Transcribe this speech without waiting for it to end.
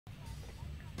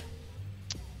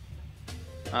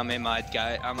I'm a mad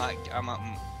guy. I'm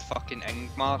a fucking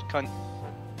Ingmar cunt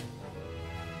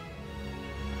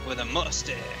with a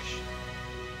mustache.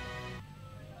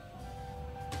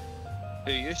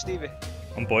 Who are you, Stevie?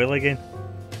 I'm Boyle again.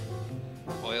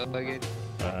 Boyle again.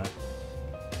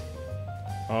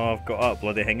 Oh, I've got that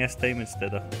bloody thing this time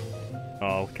instead of.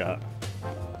 Oh, cat.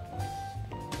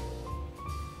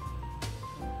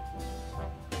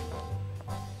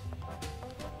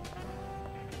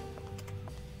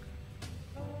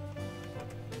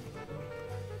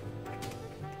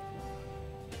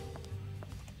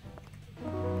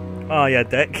 Oh, yeah,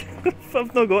 dick.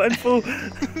 I've not got info. I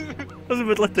was in the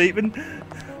middle of typing.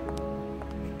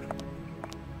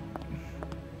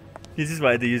 You just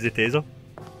wanted to use the taser.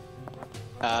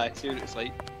 See what it's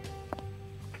like.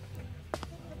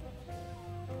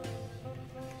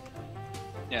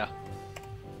 Yeah.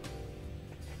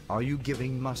 Are you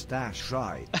giving mustache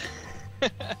right?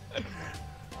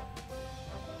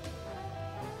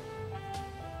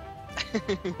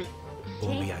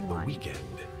 Only at the weekend.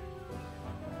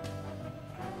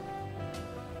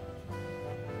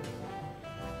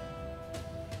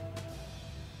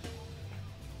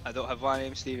 I don't have one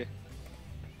name, Stevie.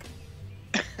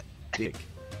 Dick.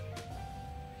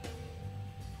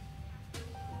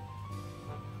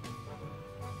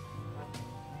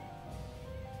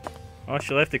 Oh,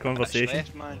 she left the She conversation.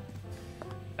 left, man.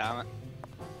 Damn it.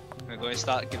 We're going to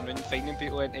start going round finding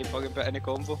people into fucking bit in the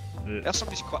convo. There's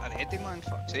somebody's quite already, man,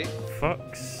 fuck's sake.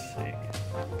 Fuck's sake.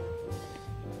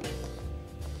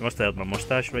 You must have heard my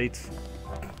moustache rides.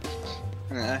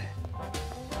 Aye.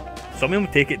 Some of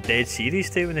them take it dead serious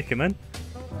too when they come in.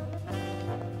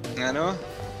 I know.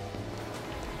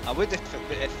 I would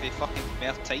if they fucking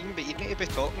more time, but you need to be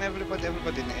talking to everybody need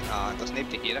to, there's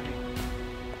nobody here.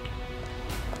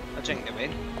 I think they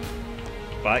went.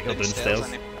 Back or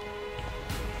downstairs?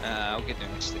 I'll get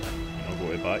downstairs. I'll go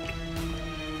way back.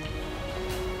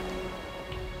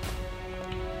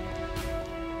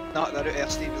 No, they're out there,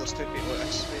 Steve, there's two people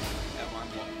this way. Yeah, man,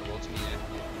 walking towards me, yeah.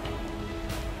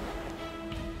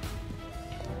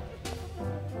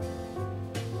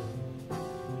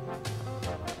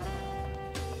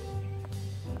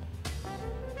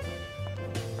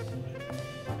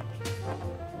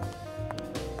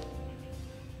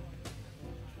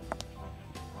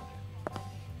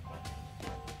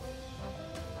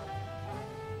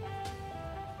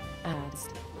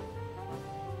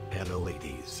 Hello,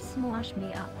 ladies. Smash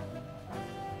me up.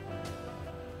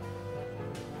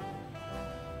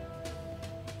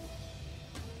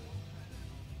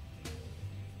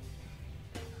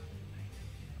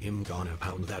 I'm gonna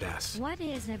pound that ass. What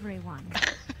is everyone?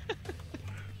 This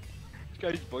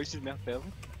guy's voice is more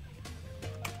felon.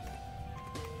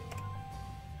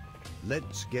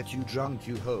 Let's get you drunk,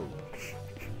 you hoe.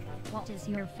 What is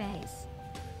your face?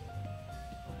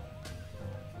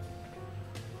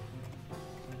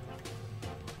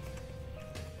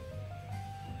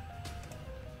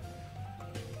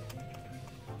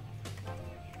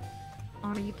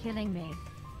 Are you kidding me?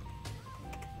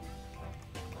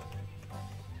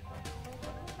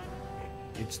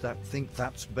 It's that thing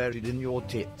that's buried in your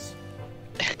tits.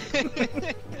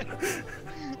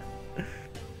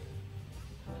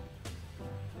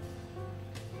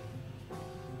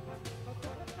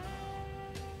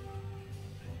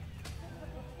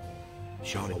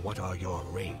 Shauna, what are your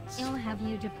rates? I'll have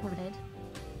you deported.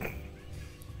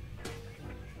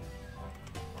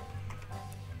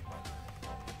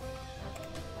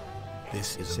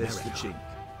 This is Says the America. chink.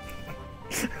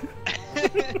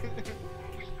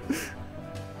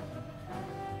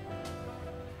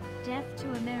 Death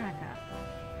to America.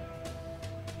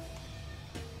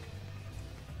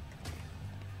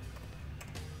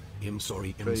 I'm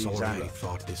sorry, Praise I Allah.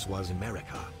 thought this was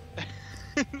America.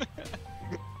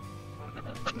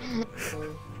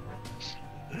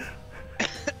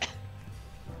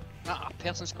 Ah, a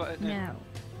person's got it now. No.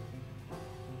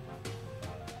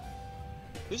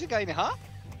 Who's the guy in the hat?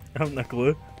 I haven't a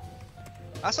clue.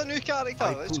 That's a new character,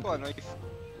 I let's go poop. annoy.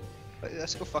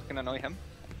 Let's go fucking annoy him.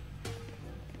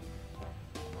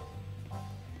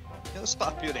 Yeah, let's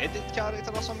start a pure edit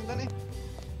character or something, didn't he?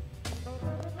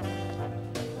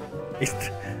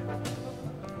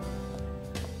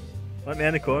 Let me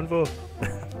in the convo.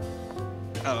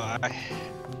 Oh, aye.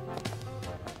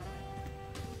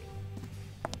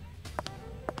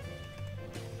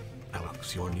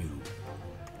 Alex, you're new.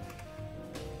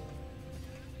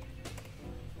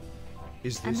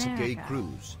 Is this a gay America.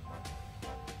 cruise?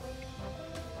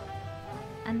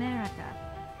 America.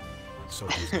 So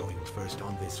who's going first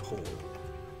on this hole?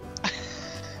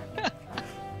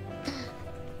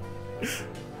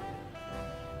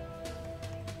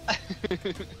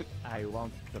 I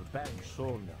want to bang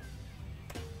Shona.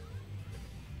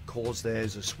 Cause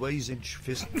there's a swayage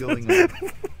fist going on.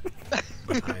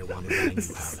 But I want to bang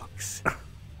you, Alex.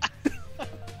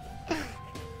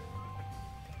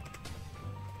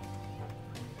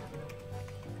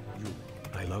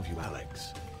 I love you,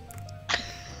 Alex.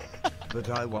 But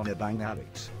I wanna bang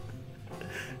Alex.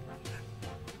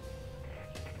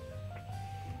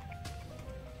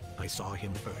 I saw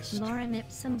him first. Lorem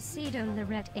ipsum cedo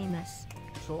Lorette Amos.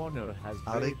 Shona has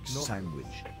Alex great no-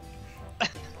 sandwich.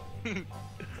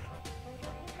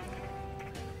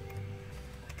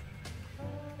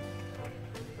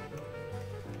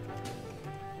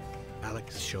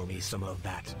 Alex, show me some of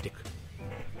that dick.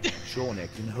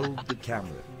 Shauna can hold the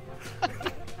camera.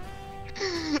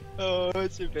 Oh,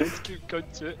 it's the best. Keep going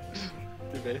to it.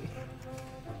 The best.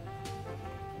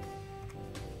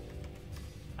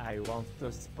 I want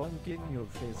to spunk in your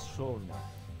face, Shona.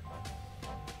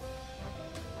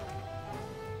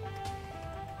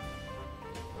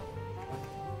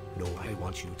 No, I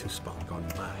want you to spunk on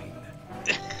mine.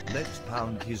 Let's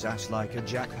pound his ass like a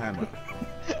jackhammer.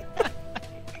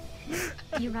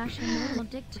 You Russian will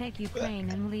dictate Ukraine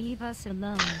and leave us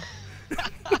alone.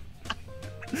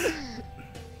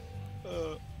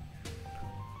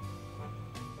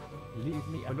 Leave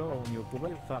me alone, you poor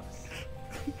fucks.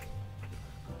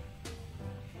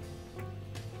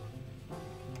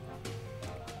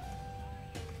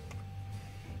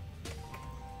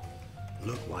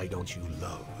 Look, why don't you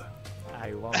love?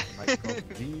 I want my cock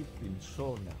deep in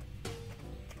Shona.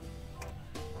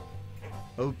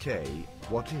 Okay,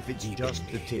 what if it's just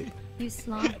the tip? You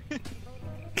slob.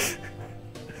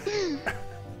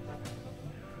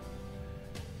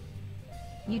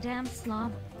 You damn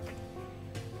slob.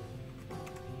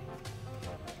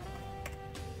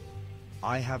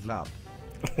 I have love.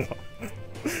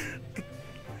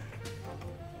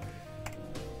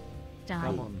 Die.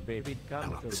 Come on, baby, come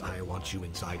Alex, to me. I want you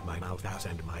inside my mouth ass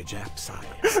and my jap side.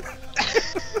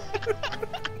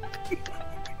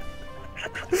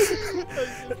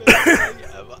 That's the best thing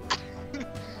ever.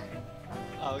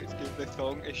 Alex gave the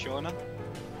thong to Shauna.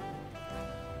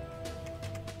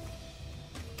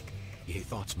 He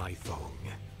thought's my thong.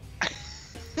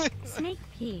 Sneak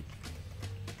peek.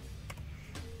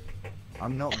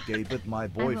 I'm not gay, but my I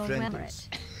will boyfriend wear is.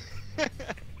 it.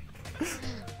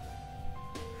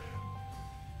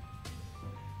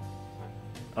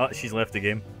 Oh, she's left the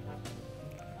game.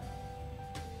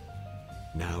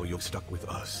 Now you're stuck with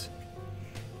us.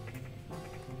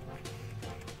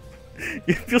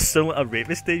 You feel so like a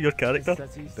rapist, Dave, your character.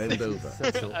 Sassy, Bend sexy, over.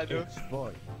 sexual I know. bitch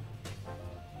boy.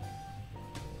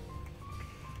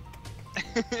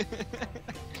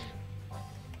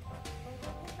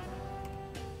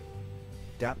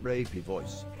 That rapey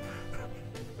voice.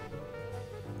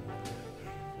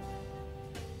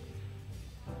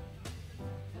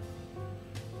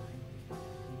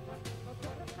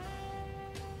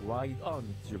 Why don't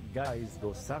you guys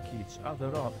go suck each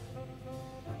other off?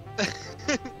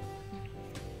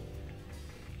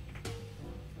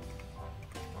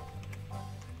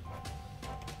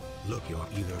 Look, you're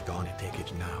either gonna take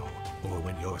it now, or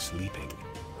when you're sleeping.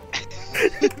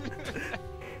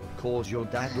 Cause your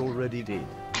dad already did.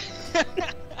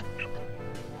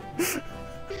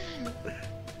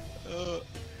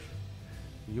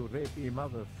 You rapey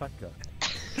motherfucker.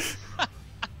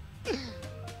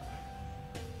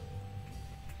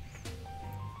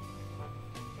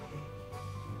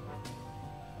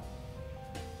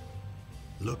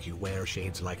 Look, you wear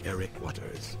shades like Eric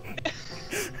Waters.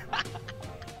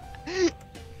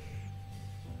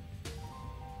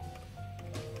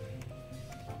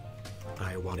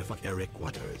 I wanna fuck Eric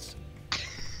Waters.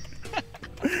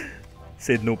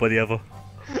 Said nobody ever.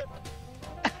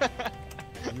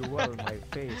 You wear my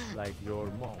face like your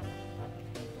mom.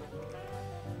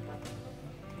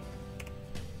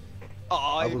 Oh,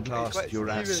 I will you blast your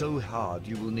ass Steven. so hard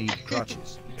you will need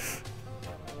crutches.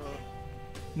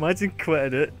 Imagine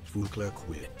quitting it. Fukler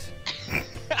quit.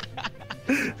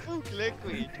 Oh,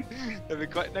 liquid. Have we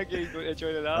got that game going to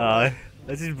join that? Aye,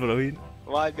 this is brilliant.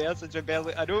 Why, there's such a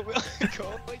belly. I don't really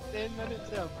got like 10 minutes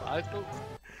there. I don't.